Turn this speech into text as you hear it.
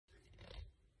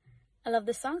I love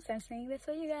this song, so I'm singing this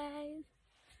for you guys.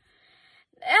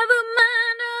 Never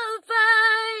mind, I'll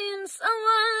find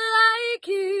someone like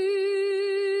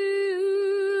you.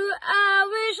 I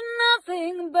wish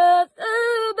nothing but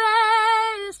the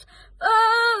best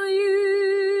for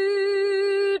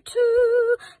you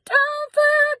too. Don't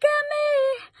forget me,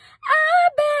 I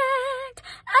begged.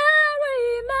 I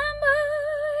remember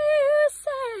you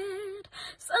said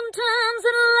sometimes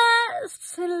it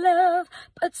lasts in love,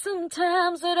 but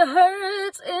sometimes it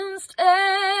hurts instead.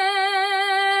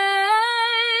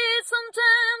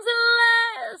 Sometimes it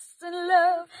lasts in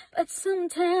love, but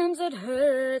sometimes it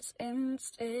hurts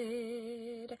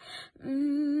instead.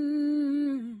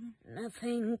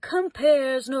 Nothing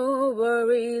compares, no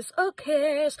worries or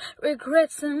cares,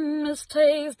 regrets and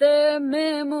mistakes, their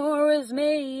memories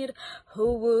made.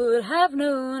 Who would have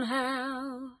known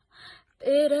how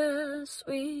bittersweet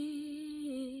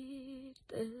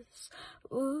this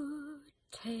would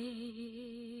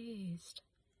taste?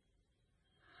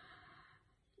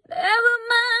 Never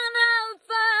mind, I'll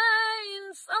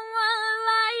find someone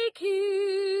like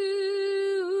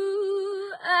you.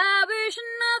 I wish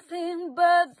nothing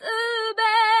but the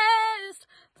best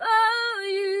for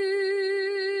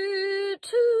you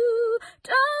too.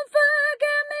 Don't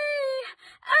forget me,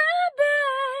 I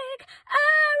beg. I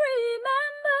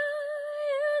remember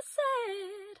you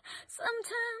said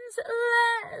sometimes it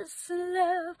lasts in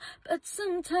love, but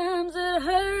sometimes it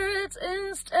hurts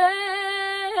instead.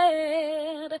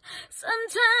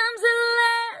 Sometimes it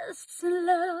lasts in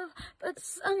love, but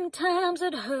sometimes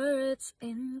it hurts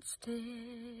instead.